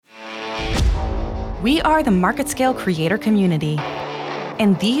We are the MarketScale Creator Community,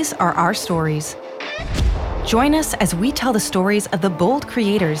 and these are our stories. Join us as we tell the stories of the bold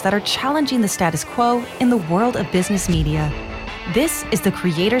creators that are challenging the status quo in the world of business media. This is the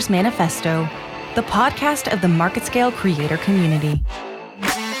Creators Manifesto, the podcast of the MarketScale Creator Community.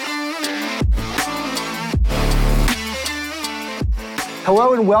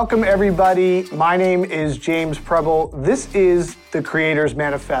 Hello and welcome everybody. My name is James Prebil. This is the Creators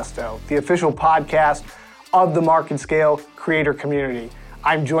Manifesto, the official podcast of the MarketScale Creator Community.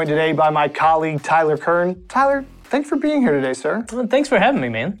 I'm joined today by my colleague, Tyler Kern. Tyler, thanks for being here today, sir. Well, thanks for having me,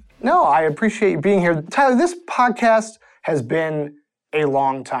 man. No, I appreciate you being here. Tyler, this podcast has been a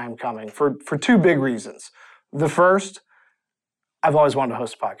long time coming for two big reasons. The first, I've always wanted to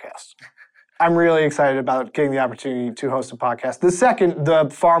host a podcast. I'm really excited about getting the opportunity to host a podcast. The second, the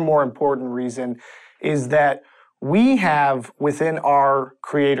far more important reason, is that we have within our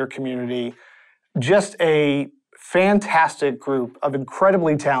creator community just a fantastic group of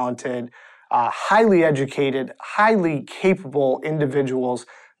incredibly talented, highly educated, highly capable individuals.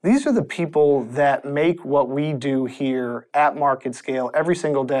 These are the people that make what we do here at MarketScale every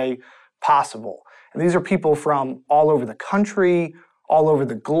single day possible. And these are people from all over the country, all over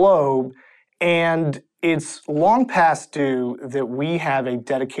the globe. And it's long past due that we have a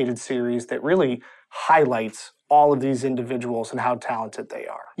dedicated series that really highlights all of these individuals and how talented they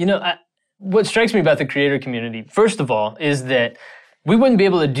are. You know, what strikes me about the creator community, first of all, is that we wouldn't be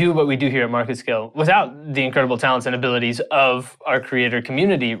able to do what we do here at MarketScale without the incredible talents and abilities of our creator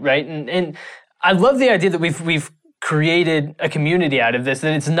community, right? And I love the idea that we've created a community out of this,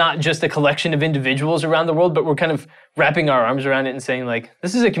 that it's not just a collection of individuals around the world, but we're kind of wrapping our arms around it and saying, like,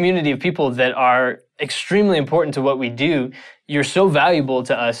 this is a community of people that are extremely important to what we do. You're so valuable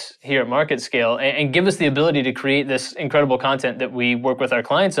to us here at MarketScale, and give us the ability to create this incredible content that we work with our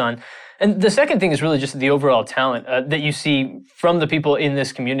clients on. And the second thing is really just the overall talent that you see from the people in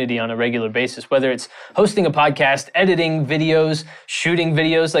this community on a regular basis, whether it's hosting a podcast, editing videos, shooting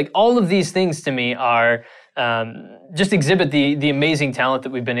videos, like all of these things to me are just exhibit the amazing talent that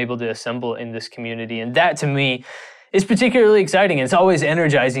we've been able to assemble in this community. And that to me is particularly exciting. And it's always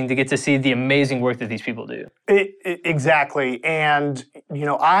energizing to get to see the amazing work that these people do. Exactly. And, you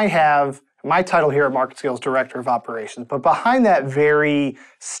know, I have my title here at MarketScale is Director of Operations, but behind that very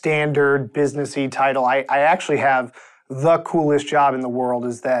standard businessy title, I actually have the coolest job in the world,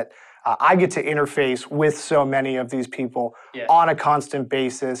 is that I get to interface with so many of these people on a constant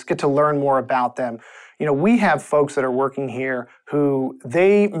basis, get to learn more about them. You know, we have folks that are working here who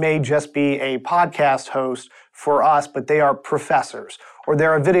they may just be a podcast host for us, but they are professors, or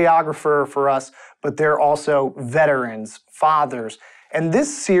they're a videographer for us, but they're also veterans, fathers. And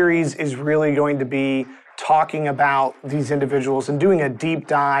this series is really going to be talking about these individuals and doing a deep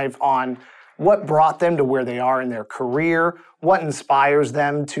dive on what brought them to where they are in their career, what inspires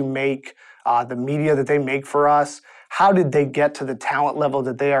them to make the media that they make for us, how did they get to the talent level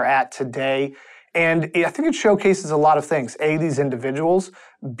that they are at today. And I think it showcases a lot of things. A, these individuals.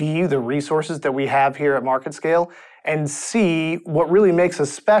 B, the resources that we have here at MarketScale. And C, what really makes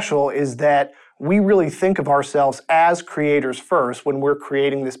us special is that we really think of ourselves as creators first when we're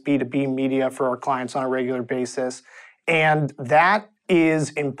creating this B2B media for our clients on a regular basis. And that is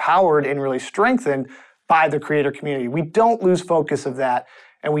empowered and really strengthened by the creator community. We don't lose focus of that,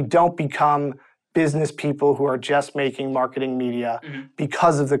 and we don't become business people who are just making marketing media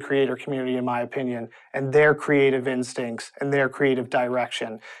because of the creator community, in my opinion, and their creative instincts and their creative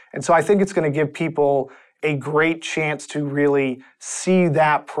direction. And so I think it's going to give people a great chance to really see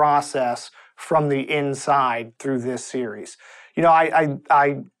that process from the inside through this series. You know,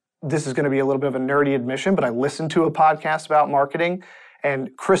 this is going to be a little bit of a nerdy admission, but I listened to a podcast about marketing,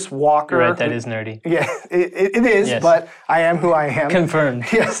 and Chris Walker. You're right, that is nerdy. Yeah, it is, yes. But I am who I am. Confirmed.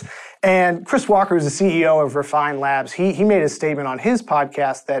 Yes. And Chris Walker is the CEO of Refine Labs. He made a statement on his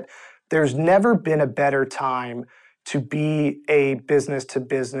podcast that there's never been a better time to be a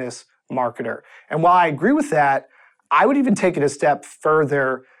business-to-business marketer. And while I agree with that, I would even take it a step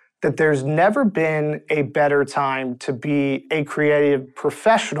further, that there's never been a better time to be a creative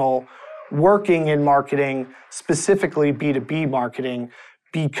professional working in marketing, specifically B2B marketing,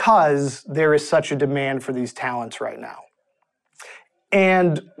 because there is such a demand for these talents right now.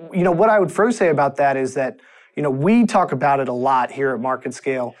 And, you know, what I would first say about that is that, you know, we talk about it a lot here at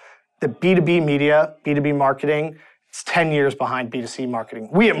MarketScale, that B2B media, B2B marketing, it's 10 years behind B2C marketing.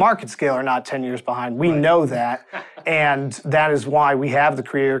 We at MarketScale are not 10 years behind. We know that, and that is why we have the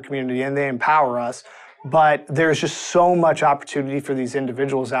creator community, and they empower us. But there's just so much opportunity for these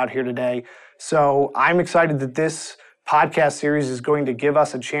individuals out here today. So I'm excited that this podcast series is going to give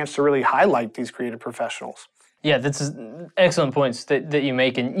us a chance to really highlight these creative professionals. Yeah, that's excellent points that you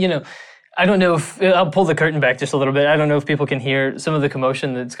make. And, I don't know if, I'll pull the curtain back just a little bit. I don't know if people can hear some of the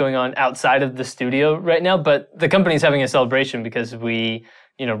commotion that's going on outside of the studio right now, but the company's having a celebration because we,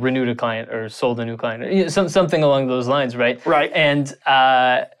 renewed a client or sold a new client, something along those lines, right? Right. And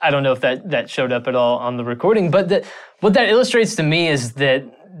I don't know if that showed up at all on the recording, but what that illustrates to me is that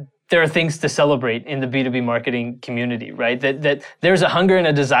there are things to celebrate in the B2B marketing community, right? That there's a hunger and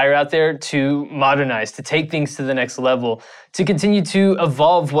a desire out there to modernize, to take things to the next level, to continue to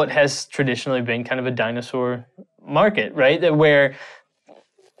evolve what has traditionally been kind of a dinosaur market, right? Where,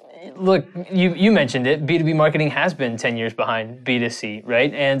 look, you mentioned it, B2B marketing has been 10 years behind B2C,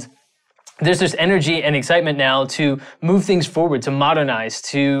 right? And there's this energy and excitement now to move things forward, to modernize,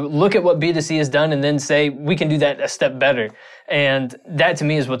 to look at what B2C has done and then say, we can do that a step better. And that to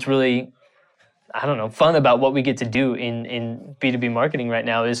me is what's really, fun about what we get to do in B2B marketing right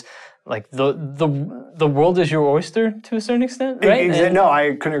now is like the world is your oyster to a certain extent, right? No,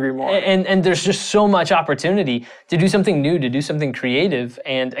 I couldn't agree more. And there's just so much opportunity to do something new, to do something creative.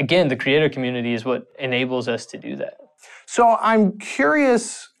 And again, the creator community is what enables us to do that. So I'm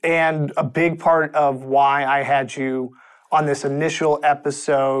curious, and a big part of why I had you on this initial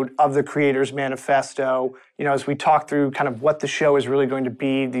episode of the Creators Manifesto, as we talk through kind of what the show is really going to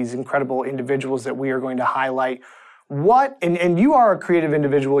be, these incredible individuals that we are going to highlight. And you are a creative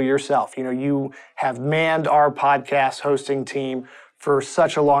individual yourself. You have manned our podcast hosting team for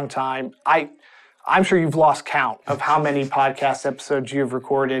such a long time. I'm sure you've lost count of how many podcast episodes you have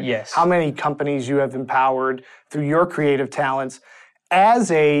recorded, yes, how many companies you have empowered through your creative talents.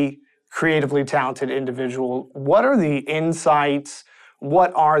 As a creatively talented individual, what are the insights,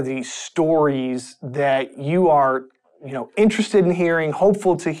 what are the stories that you are, interested in hearing,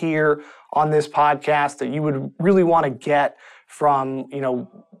 hopeful to hear on this podcast that you would really want to get from,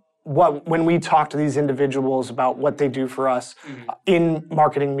 when we talk to these individuals about what they do for us in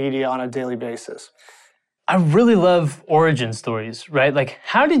marketing media on a daily basis? I really love origin stories, right? Like,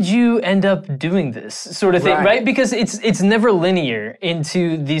 how did you end up doing this sort of thing, right? Because it's never linear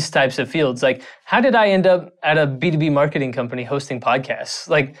into these types of fields. Like, how did I end up at a B2B marketing company hosting podcasts?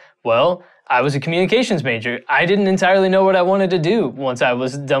 Like, well, I was a communications major. I didn't entirely know what I wanted to do once I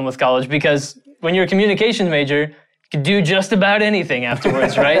was done with college, because when you're a communications major, you can do just about anything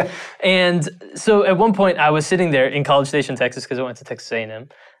afterwards, right? And so at one point I was sitting there in College Station, Texas, because I went to Texas A&M,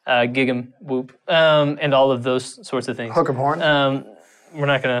 gig 'em, whoop, and all of those sorts of things. Hook 'em horn. We're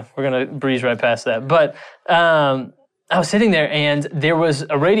gonna breeze right past that. But I was sitting there and there was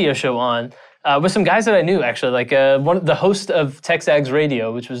a radio show on with some guys that I knew, actually, like the host of TexAgs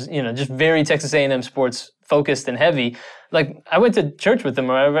Radio, which was, just very Texas A&M sports focused and heavy. Like, I went to church with him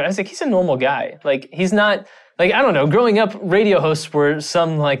or whatever. I was like, he's a normal guy. Like, he's not, like, I don't know, growing up, radio hosts were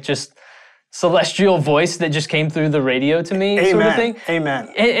some, like, just celestial voice that just came through the radio to me, sort of thing. Amen.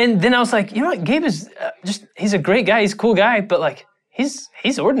 And then I was like, what, Gabe is he's a great guy, he's a cool guy, but, like,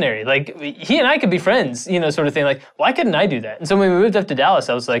 he's ordinary. Like, he and I could be friends, sort of thing. Like, why couldn't I do that? And so when we moved up to Dallas,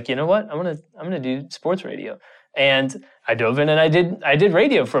 I was like, you know what? I'm gonna do sports radio. And I dove in and I did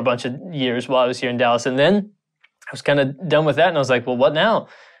radio for a bunch of years while I was here in Dallas. And then I was kind of done with that, and I was like, well, what now?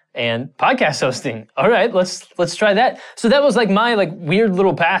 And podcast hosting. All right, let's try that. So that was like my weird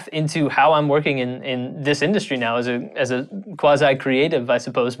little path into how I'm working in this industry now as a quasi creative, I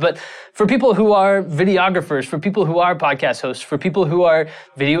suppose. But for people who are videographers, for people who are podcast hosts, for people who are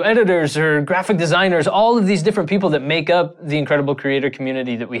video editors or graphic designers, all of these different people that make up the incredible creator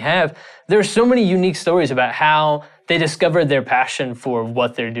community that we have, there are so many unique stories about how they discovered their passion for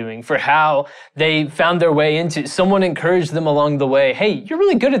what they're doing, for how they found their way into, someone encouraged them along the way. Hey, you're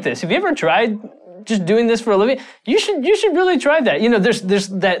really good at this. Have you ever tried just doing this for a living? You should really try that. There's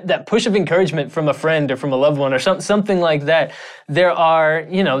that push of encouragement from a friend or from a loved one or something like that. There are,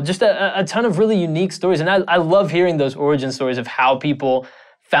 just a ton of really unique stories. And I love hearing those origin stories of how people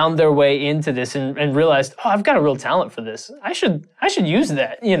found their way into this and realized, oh, I've got a real talent for this. I should use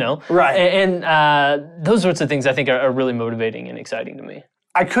that, Right. And those sorts of things I think are really motivating and exciting to me.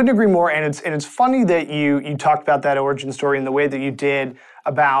 I couldn't agree more, and it's funny that you talked about that origin story in the way that you did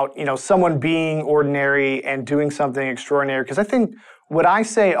about someone being ordinary and doing something extraordinary. Because I think what I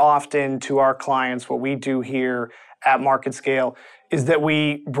say often to our clients, what we do here at MarketScale, is that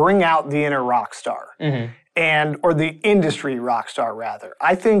we bring out the inner rock star. Mm-hmm. Or the industry rock star, rather.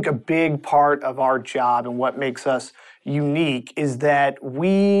 I think a big part of our job and what makes us unique is that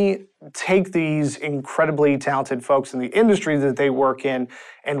we take these incredibly talented folks in the industry that they work in,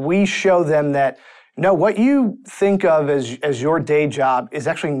 and we show them that, no, what you think of as your day job is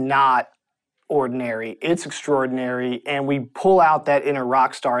actually not ordinary. It's extraordinary. And we pull out that inner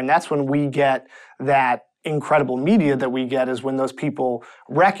rock star. And that's when we get that incredible media that we get, is when those people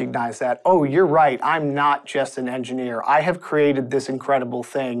recognize that, oh, you're right, I'm not just an engineer. I have created this incredible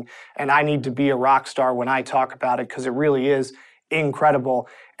thing, and I need to be a rock star when I talk about it, because it really is incredible.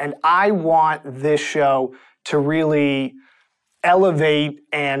 And I want this show to really elevate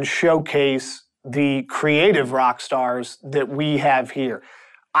and showcase the creative rock stars that we have here.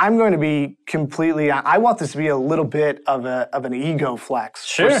 I'm going to be I want this to be a little bit of an ego flex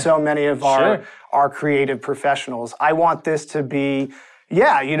for so many of our creative professionals. I want this to be,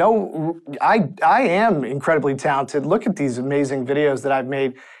 I am incredibly talented. Look at these amazing videos that I've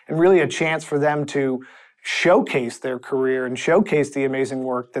made, and really a chance for them to showcase their career and showcase the amazing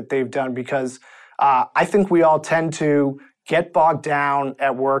work that they've done, because I think we all tend to get bogged down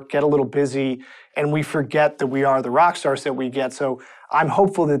at work, get a little busy, and we forget that we are the rock stars that we get. So I'm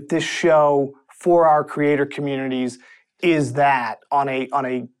hopeful that this show for our creator communities is that on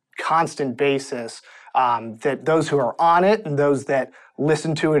a constant basis, that those who are on it and those that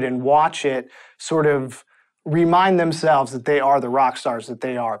listen to it and watch it sort of remind themselves that they are the rock stars that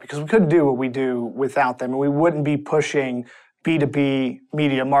they are, because we couldn't do what we do without them, and we wouldn't be pushing B2B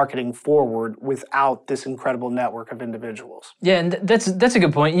media marketing forward without this incredible network of individuals. Yeah, and that's a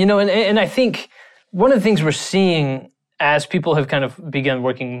good point. And I think one of the things we're seeing as people have kind of begun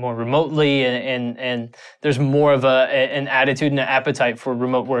working more remotely, and there's more of an attitude and an appetite for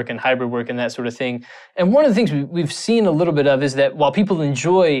remote work and hybrid work and that sort of thing. And one of the things we've seen a little bit of is that while people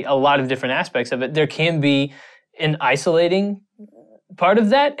enjoy a lot of different aspects of it, there can be an isolating part of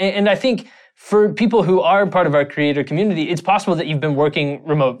that. And I think for people who are part of our creator community, it's possible that you've been working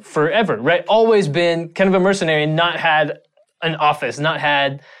remote forever, right? Always been kind of a mercenary and not had an office, not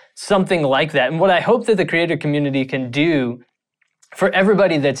had something like that. And what I hope that the creator community can do for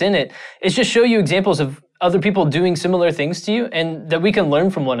everybody that's in it is just show you examples of other people doing similar things to you, and that we can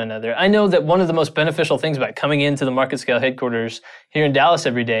learn from one another. I know that one of the most beneficial things about coming into the MarketScale headquarters here in Dallas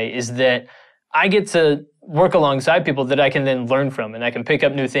every day is that I get to work alongside people that I can then learn from, and I can pick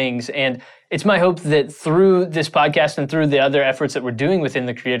up new things. And it's my hope that through this podcast and through the other efforts that we're doing within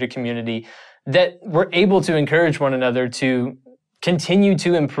the creator community, that we're able to encourage one another to continue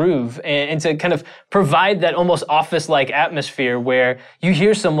to improve and to kind of provide that almost office-like atmosphere where you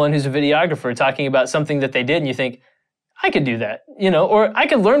hear someone who's a videographer talking about something that they did and you think, I could do that, or I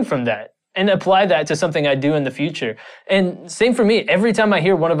could learn from that and apply that to something I do in the future. And same for me. Every time I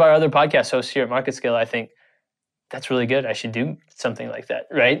hear one of our other podcast hosts here at MarketScale, I think, that's really good. I should do something like that,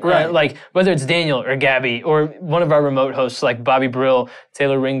 right? Like whether it's Daniel or Gabby or one of our remote hosts like Bobby Brill,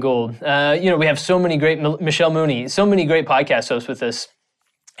 Taylor Ringgold. We have so many great, Michelle Mooney, so many great podcast hosts with us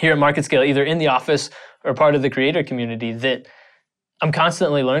here at MarketScale, either in the office or part of the creator community, that I'm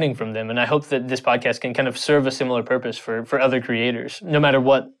constantly learning from them. And I hope that this podcast can kind of serve a similar purpose for other creators, no matter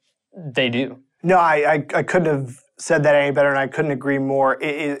what they do. No, I couldn't have said that any better, and I couldn't agree more.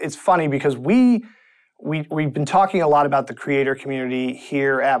 It's funny because we've been talking a lot about the creator community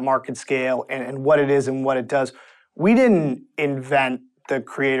here at MarketScale and what it is and what it does. We didn't invent the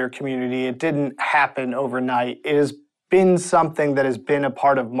creator community. It didn't happen overnight. It has been something that has been a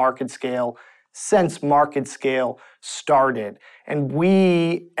part of MarketScale since MarketScale started. And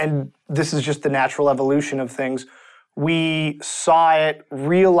this is just the natural evolution of things. We saw it,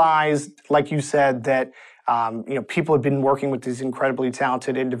 realized, like you said, that people had been working with these incredibly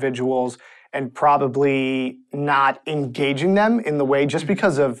talented individuals and probably not engaging them in the way, just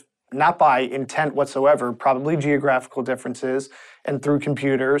because of, not by intent whatsoever, probably geographical differences and through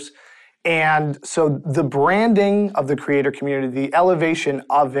computers. And so the branding of the creator community, the elevation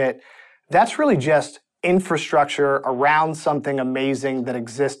of it, that's really just infrastructure around something amazing that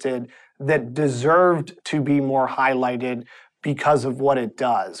existed that deserved to be more highlighted because of what it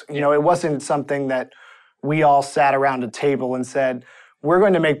does. It wasn't something that we all sat around a table and said, we're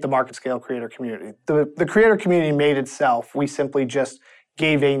going to make the MarketScale creator community. The creator community made itself. We simply just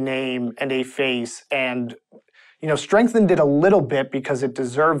gave a name and a face and, strengthened it a little bit because it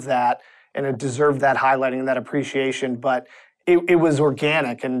deserved that, and it deserved that highlighting and that appreciation. But it was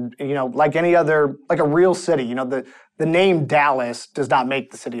organic, and, like any other, like a real city, the name Dallas does not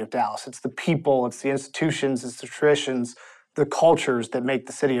make the city of Dallas. It's the people, it's the institutions, it's the traditions, the cultures that make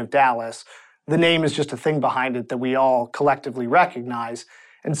the city of Dallas. The name is just a thing behind it that we all collectively recognize.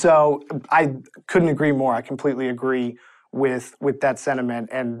 And so I couldn't agree more. I completely agree with that sentiment.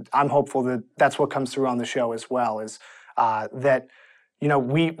 And I'm hopeful that that's what comes through on the show as well, is that,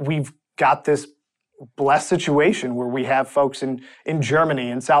 we've got this blessed situation where we have folks in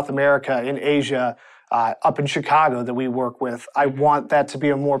Germany, in South America, in Asia, up in Chicago that we work with. I want that to be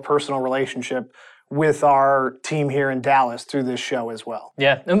a more personal relationship with our team here in Dallas through this show as well.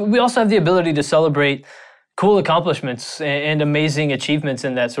 Yeah, and we also have the ability to celebrate cool accomplishments and amazing achievements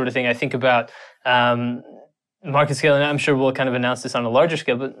and that sort of thing. I think about MarketScale, and I'm sure we'll kind of announce this on a larger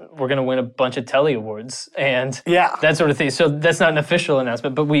scale, but we're going to win a bunch of Telly Awards and that sort of thing. So that's not an official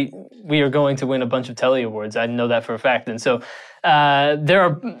announcement, but we are going to win a bunch of Telly Awards. I know that for a fact. And so there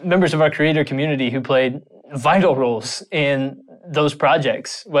are members of our creator community who played vital roles in those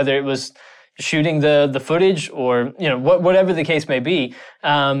projects, whether it was shooting the footage or whatever the case may be.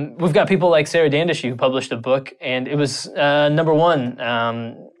 We've got people like Sarah Dandishy who published a book, and it was number one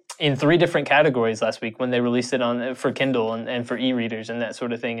in 3 different categories last week when they released it for Kindle and for e-readers and that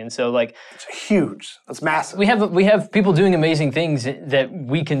sort of thing. And so it's huge. That's massive. We have people doing amazing things that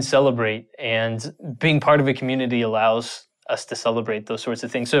we can celebrate, and being part of a community allows us to celebrate those sorts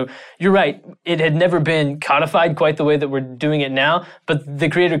of things. So you're right, it had never been codified quite the way that we're doing it now, but the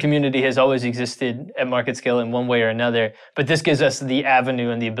creator community has always existed at MarketScale in one way or another. But this gives us the avenue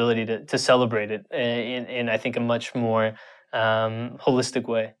and the ability to celebrate it in I think, a much more holistic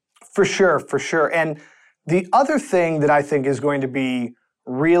way. For sure. And the other thing that I think is going to be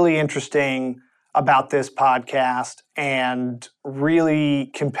really interesting about this podcast and really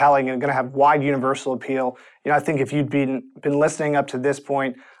compelling and going to have wide universal appeal. I think if you'd been listening up to this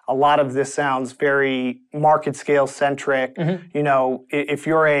point, a lot of this sounds very MarketScale centric. Mm-hmm. If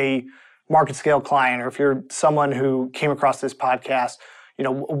you're a MarketScale client or if you're someone who came across this podcast,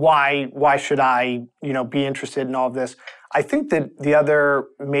 why should I, be interested in all of this? I think that the other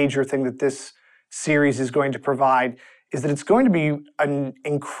major thing that this series is going to provide is that it's going to be an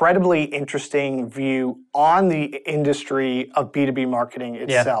incredibly interesting view on the industry of B2B marketing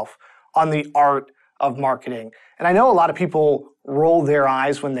itself, on the art of marketing. And I know a lot of people roll their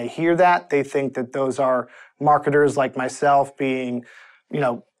eyes when they hear that. They think that those are marketers like myself being,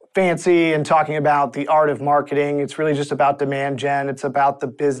 fancy and talking about the art of marketing. It's really just about demand gen. It's about the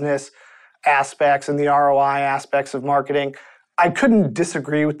business aspects and the ROI aspects of marketing. I couldn't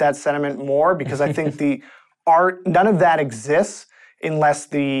disagree with that sentiment more, because I think the art, none of that exists unless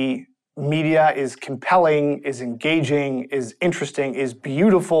the media is compelling, is engaging, is interesting, is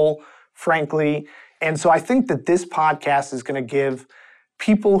beautiful, frankly. And so I think that this podcast is going to give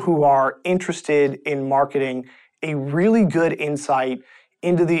people who are interested in marketing a really good insight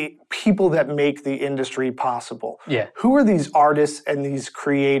into the people that make the industry possible. Yeah. Who are these artists and these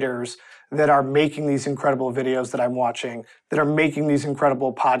creators that are making these incredible videos that I'm watching, that are making these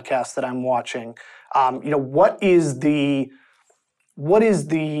incredible podcasts that I'm watching? What is the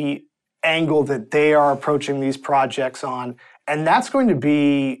angle that they are approaching these projects on? And that's going to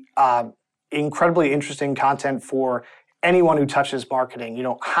be incredibly interesting content for anyone who touches marketing.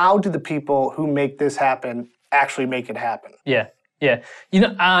 How do the people who make this happen actually make it happen? Yeah.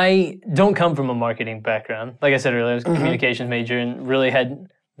 I don't come from a marketing background. Like I said earlier, I was a communications major and really had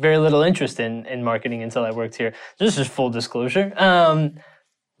very little interest in marketing until I worked here. This is full disclosure.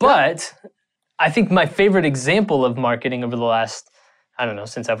 But I think my favorite example of marketing over the last,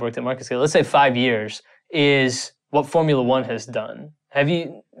 since I've worked at MarketScale, let's say 5 years, is what Formula One has done. Have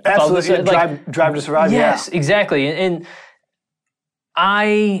you? Absolutely. Drive to Survive. Yes, exactly. And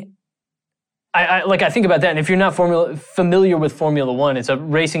I think about that, and if you're not familiar with Formula One, it's a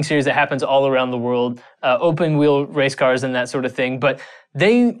racing series that happens all around the world, open wheel race cars and that sort of thing. But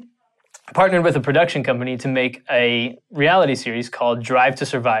they partnered with a production company to make a reality series called Drive to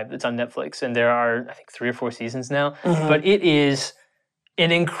Survive that's on Netflix. And there are, I think, 3 or 4 seasons now. Mm-hmm. But it is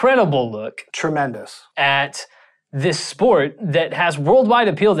an incredible look. Tremendous. At this sport that has worldwide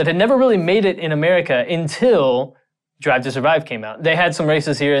appeal that had never really made it in America until Drive to Survive came out. They had some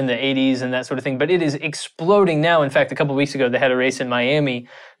races here in the 80s and that sort of thing, but it is exploding now. In fact, a couple of weeks ago, they had a race in Miami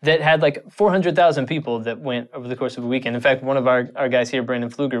that had like 400,000 people that went over the course of a weekend. In fact, one of our guys here, Brandon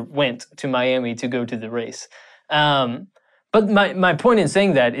Pfluger, went to Miami to go to the race. But my point in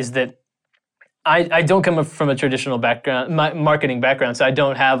saying that is that I don't come from a traditional background, marketing background, so I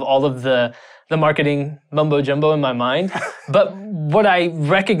don't have all of the marketing mumbo jumbo in my mind. But what I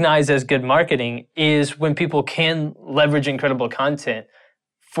recognize as good marketing is when people can leverage incredible content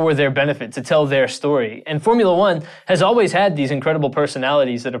for their benefit, to tell their story. And Formula One has always had these incredible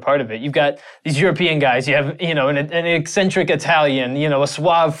personalities that are part of it. You've got these European guys, you have, an eccentric Italian, a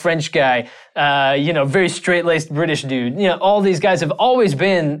suave French guy, very straight-laced British dude. All these guys have always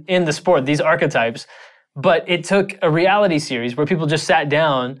been in the sport, these archetypes. But it took a reality series where people just sat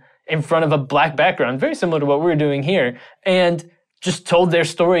down in front of a black background, very similar to what we're doing here, and just told their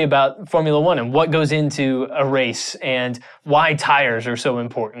story about Formula One and what goes into a race and why tires are so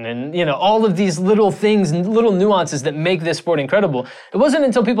important and, all of these little things and little nuances that make this sport incredible. It wasn't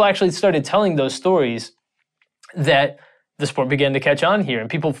until people actually started telling those stories that the sport began to catch on here and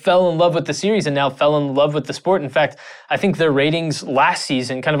people fell in love with the series and now fell in love with the sport. In fact, I think their ratings last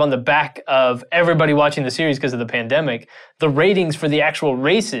season, kind of on the back of everybody watching the series because of the pandemic, the ratings for the actual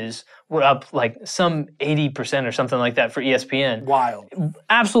races were up like some 80% or something like that for ESPN. Wild.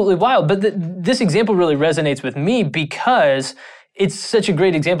 Absolutely wild. But this example really resonates with me because it's such a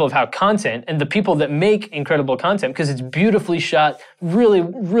great example of how content and the people that make incredible content, because it's beautifully shot, really,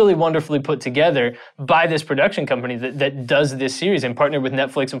 really wonderfully put together by this production company that does this series and partnered with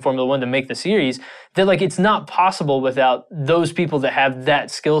Netflix and Formula One to make the series, that like it's not possible without those people that have that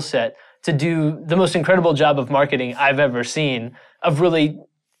skill set to do the most incredible job of marketing I've ever seen, of really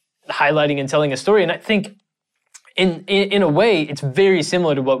highlighting and telling a story. And I think in a way, it's very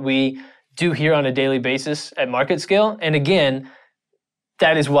similar to what we do here on a daily basis at MarketScale. And again,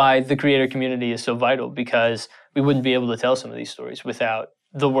 that is why the creator community is so vital, because we wouldn't be able to tell some of these stories without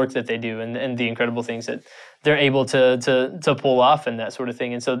the work that they do and the incredible things that they're able to pull off and that sort of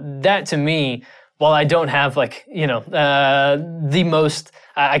thing. And so that to me, while I don't have the most,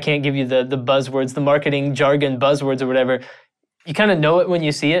 I can't give you the buzzwords, the marketing jargon buzzwords or whatever, you kind of know it when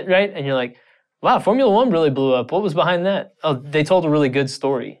you see it, right? And you're like, wow, Formula One really blew up. What was behind that? Oh, they told a really good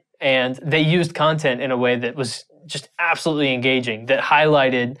story. And they used content in a way that was just absolutely engaging, that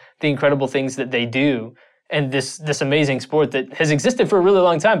highlighted the incredible things that they do and this amazing sport that has existed for a really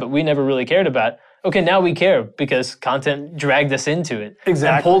long time, but we never really cared about. Okay, now we care because content dragged us into it.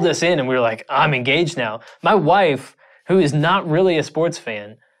 Exactly. And pulled us in, and we were like, I'm engaged now. My wife, who is not really a sports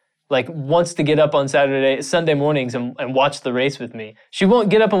fan, wants to get up on Sunday mornings and watch the race with me. She won't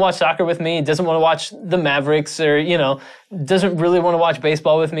get up and watch soccer with me, doesn't want to watch the Mavericks or, doesn't really want to watch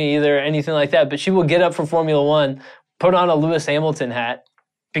baseball with me either, or anything like that. But she will get up for Formula One, put on a Lewis Hamilton hat,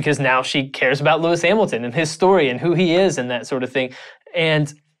 because now she cares about Lewis Hamilton and his story and who he is and that sort of thing.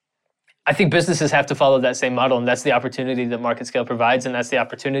 And I think businesses have to follow that same model, and that's the opportunity that MarketScale provides, and that's the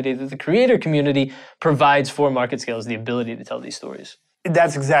opportunity that the creator community provides for MarketScale, is the ability to tell these stories.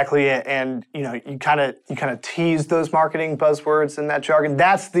 That's exactly it, and you kind of tease those marketing buzzwords and that jargon.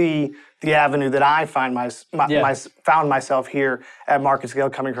 That's the avenue that I found myself here at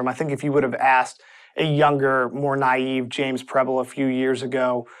MarketScale coming from. I think if you would have asked a younger, more naive James Prebil a few years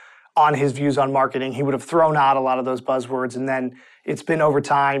ago on his views on marketing, he would have thrown out a lot of those buzzwords. And then it's been over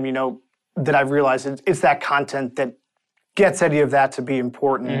time, that I've realized it's that content that gets any of that to be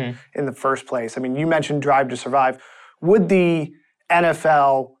important in the first place. I mean, you mentioned Drive to Survive. Would the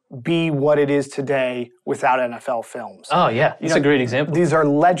NFL be what it is today without NFL films? Oh, yeah. It's a great example. These are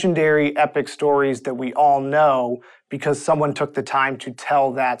legendary, epic stories that we all know because someone took the time to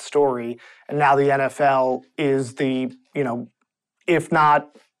tell that story. And now the NFL is the, if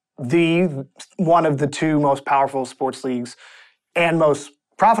not the one of the two most powerful sports leagues and most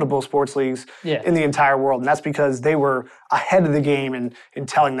profitable sports leagues in the entire world. And that's because they were ahead of the game in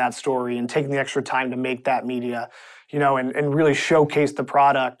telling that story and taking the extra time to make that media, and really showcase the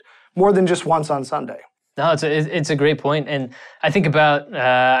product more than just once on Sunday. No, it's a great point. And I think about,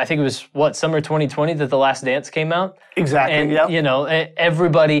 I think it was, summer 2020 that The Last Dance came out? Exactly, And,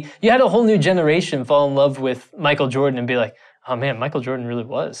 everybody, you had a whole new generation fall in love with Michael Jordan and be like, oh man, Michael Jordan really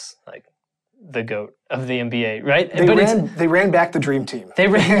was the GOAT of the NBA, right? They ran back the dream team. They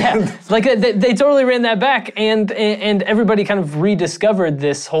ran, they totally ran that back, and everybody kind of rediscovered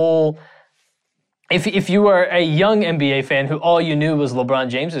this whole. If you were a young NBA fan who all you knew was LeBron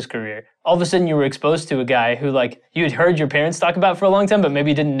James's career, all of a sudden you were exposed to a guy who you had heard your parents talk about for a long time, but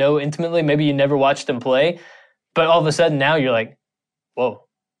maybe didn't know intimately. Maybe you never watched him play, but all of a sudden now you're like, whoa.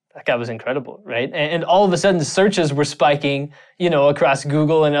 That guy was incredible, right? And all of a sudden, searches were spiking, across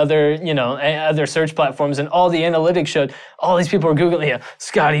Google and other search platforms, and all the analytics showed all these people were Googling,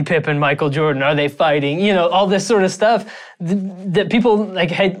 Scottie Pippen, Michael Jordan, are they fighting? All this sort of stuff that people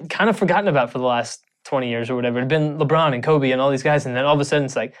had kind of forgotten about for the last 20 years or whatever. It had been LeBron and Kobe and all these guys, and then all of a sudden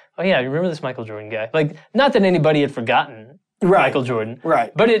it's like, oh yeah, you remember this Michael Jordan guy? Not that anybody had forgotten Michael Jordan,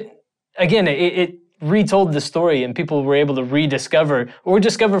 right? But it retold the story, and people were able to rediscover or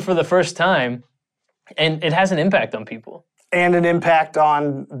discover for the first time, and it has an impact on people. And an impact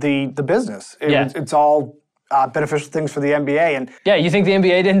on the business. It's all beneficial things for the NBA. And you think the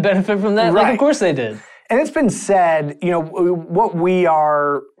NBA didn't benefit from that? Right. Of course they did. And it's been said, what we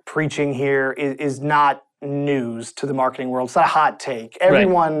are preaching here is not news to the marketing world. It's not a hot take.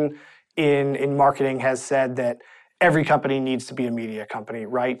 Everyone in marketing has said that every company needs to be a media company,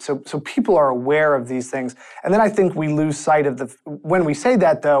 right? So people are aware of these things. And then I think we lose sight of when we say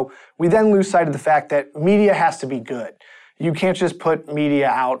that though, we then lose sight of the fact that media has to be good. You can't just put media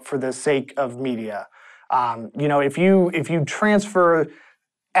out for the sake of media. If you transfer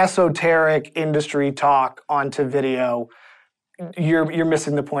esoteric industry talk onto video, you're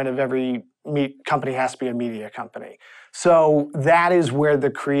missing the point of every company has to be a media company. So that is where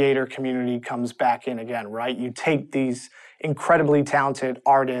the creator community comes back in again, right? You take these incredibly talented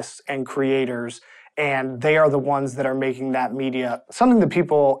artists and creators, and they are the ones that are making that media something that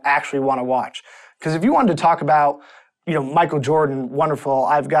people actually want to watch. Because if you wanted to talk about, Michael Jordan, wonderful.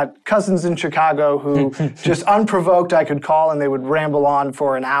 I've got cousins in Chicago who just unprovoked I could call and they would ramble on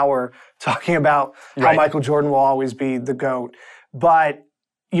for an hour talking about how Michael Jordan will always be the GOAT. But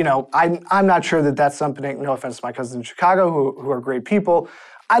I'm not sure that that's something, no offense to my cousins in Chicago who are great people,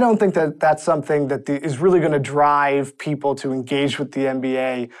 I don't think that that's something that is really going to drive people to engage with the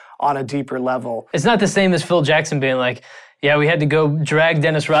NBA on a deeper level. It's not the same as Phil Jackson being like, yeah, we had to go drag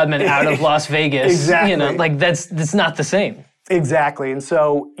Dennis Rodman out of Las Vegas. Exactly. That's not the same. Exactly. And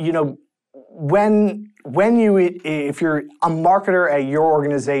so, if you're a marketer at your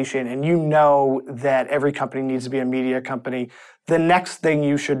organization and you know that every company needs to be a media company, the next thing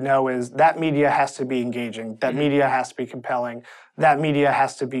you should know is that media has to be engaging, that media has to be compelling, that media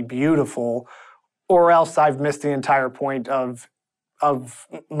has to be beautiful, or else I've missed the entire point of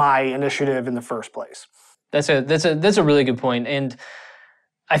my initiative in the first place. That's a really good point. And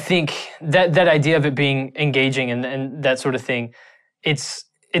I think that idea of it being engaging and that sort of thing, it's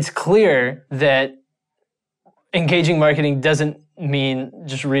clear that engaging marketing doesn't mean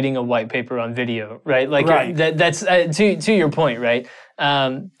just reading a white paper on video, right? That's to your point, right?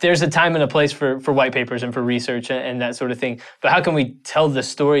 There's a time and a place for white papers and for research and that sort of thing. But how can we tell the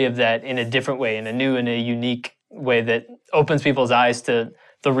story of that in a different way, in a new and a unique way that opens people's eyes to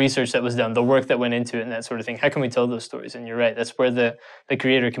the research that was done, the work that went into it and that sort of thing? How can we tell those stories? And you're right, that's where the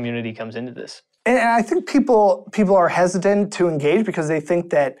creator community comes into this. And I think people are hesitant to engage because they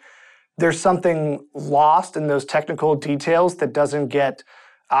think that there's something lost in those technical details that doesn't get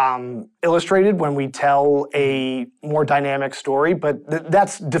illustrated when we tell a more dynamic story. But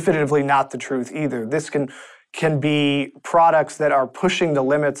that's definitively not the truth either. This can be products that are pushing the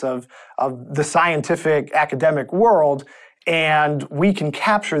limits of the scientific academic world, and we can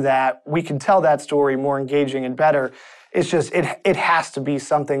capture that. We can tell that story more engaging and better. It's just it has to be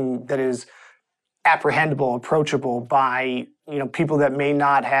something that is apprehendable, approachable by people that may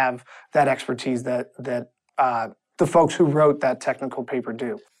not have that expertise that the folks who wrote that technical paper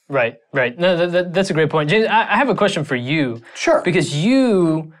do. Right. No, that's a great point. James, I have a question for you. Sure. Because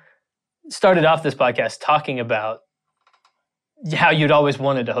you started off this podcast talking about how you'd always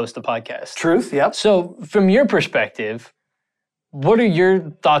wanted to host a podcast. Truth, yep. So from your perspective, what are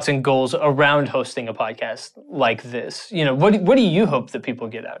your thoughts and goals around hosting a podcast like this? What do you hope that people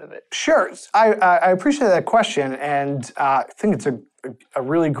get out of it? Sure. I appreciate that question, and I think it's a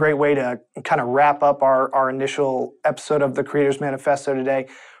really great way to kind of wrap up our initial episode of the Creators Manifesto today.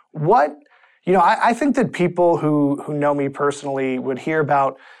 I think that people who know me personally would hear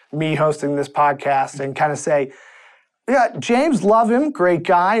about me hosting this podcast and kind of say, yeah, James, love him, great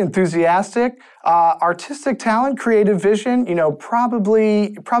guy, enthusiastic, artistic talent, creative vision,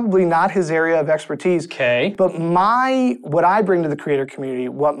 probably not his area of expertise. Okay. But what I bring to the creator community,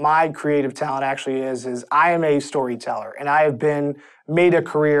 what my creative talent actually is I am a storyteller, and I have made a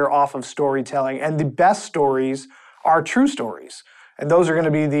career off of storytelling, and the best stories are true stories. And those are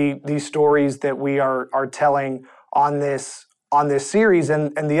going to be the stories that we are telling on this series.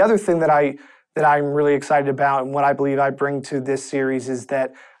 And the other thing that I'm really excited about and what I believe I bring to this series is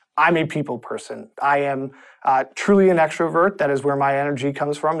that I'm a people person. I am truly an extrovert. That is where my energy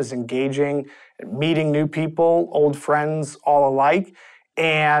comes from, is engaging, meeting new people, old friends, all alike.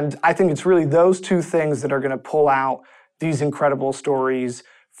 And I think it's really those two things that are going to pull out these incredible stories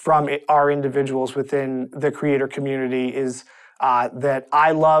from our individuals within the creator community, is that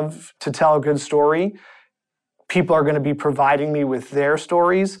I love to tell a good story. People are going to be providing me with their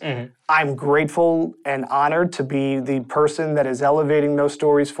stories. Mm-hmm. I'm grateful and honored to be the person that is elevating those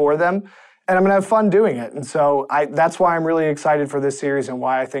stories for them. And I'm going to have fun doing it. And so that's why I'm really excited for this series and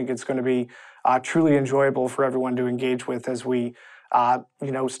why I think it's going to be truly enjoyable for everyone to engage with as we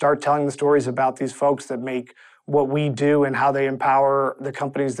start telling the stories about these folks that make what we do and how they empower the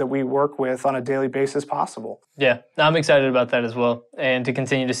companies that we work with on a daily basis possible. Yeah, I'm excited about that as well. And to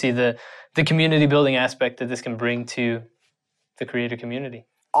continue to see the community building aspect that this can bring to the creator community.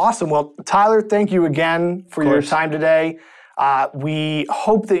 Awesome. Well, Tyler, thank you again for your time today. We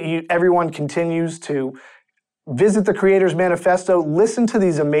hope that everyone continues to Visit the Creators Manifesto. Listen to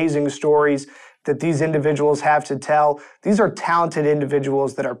these amazing stories that these individuals have to tell. These are talented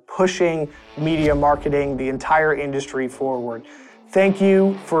individuals that are pushing media marketing, the entire industry forward. Thank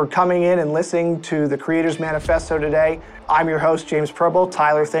you for coming in and listening to the Creators Manifesto today. I'm your host, James Prebil.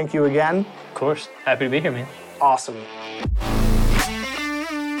 Tyler, thank you again. Of course. Happy to be here, man. Awesome.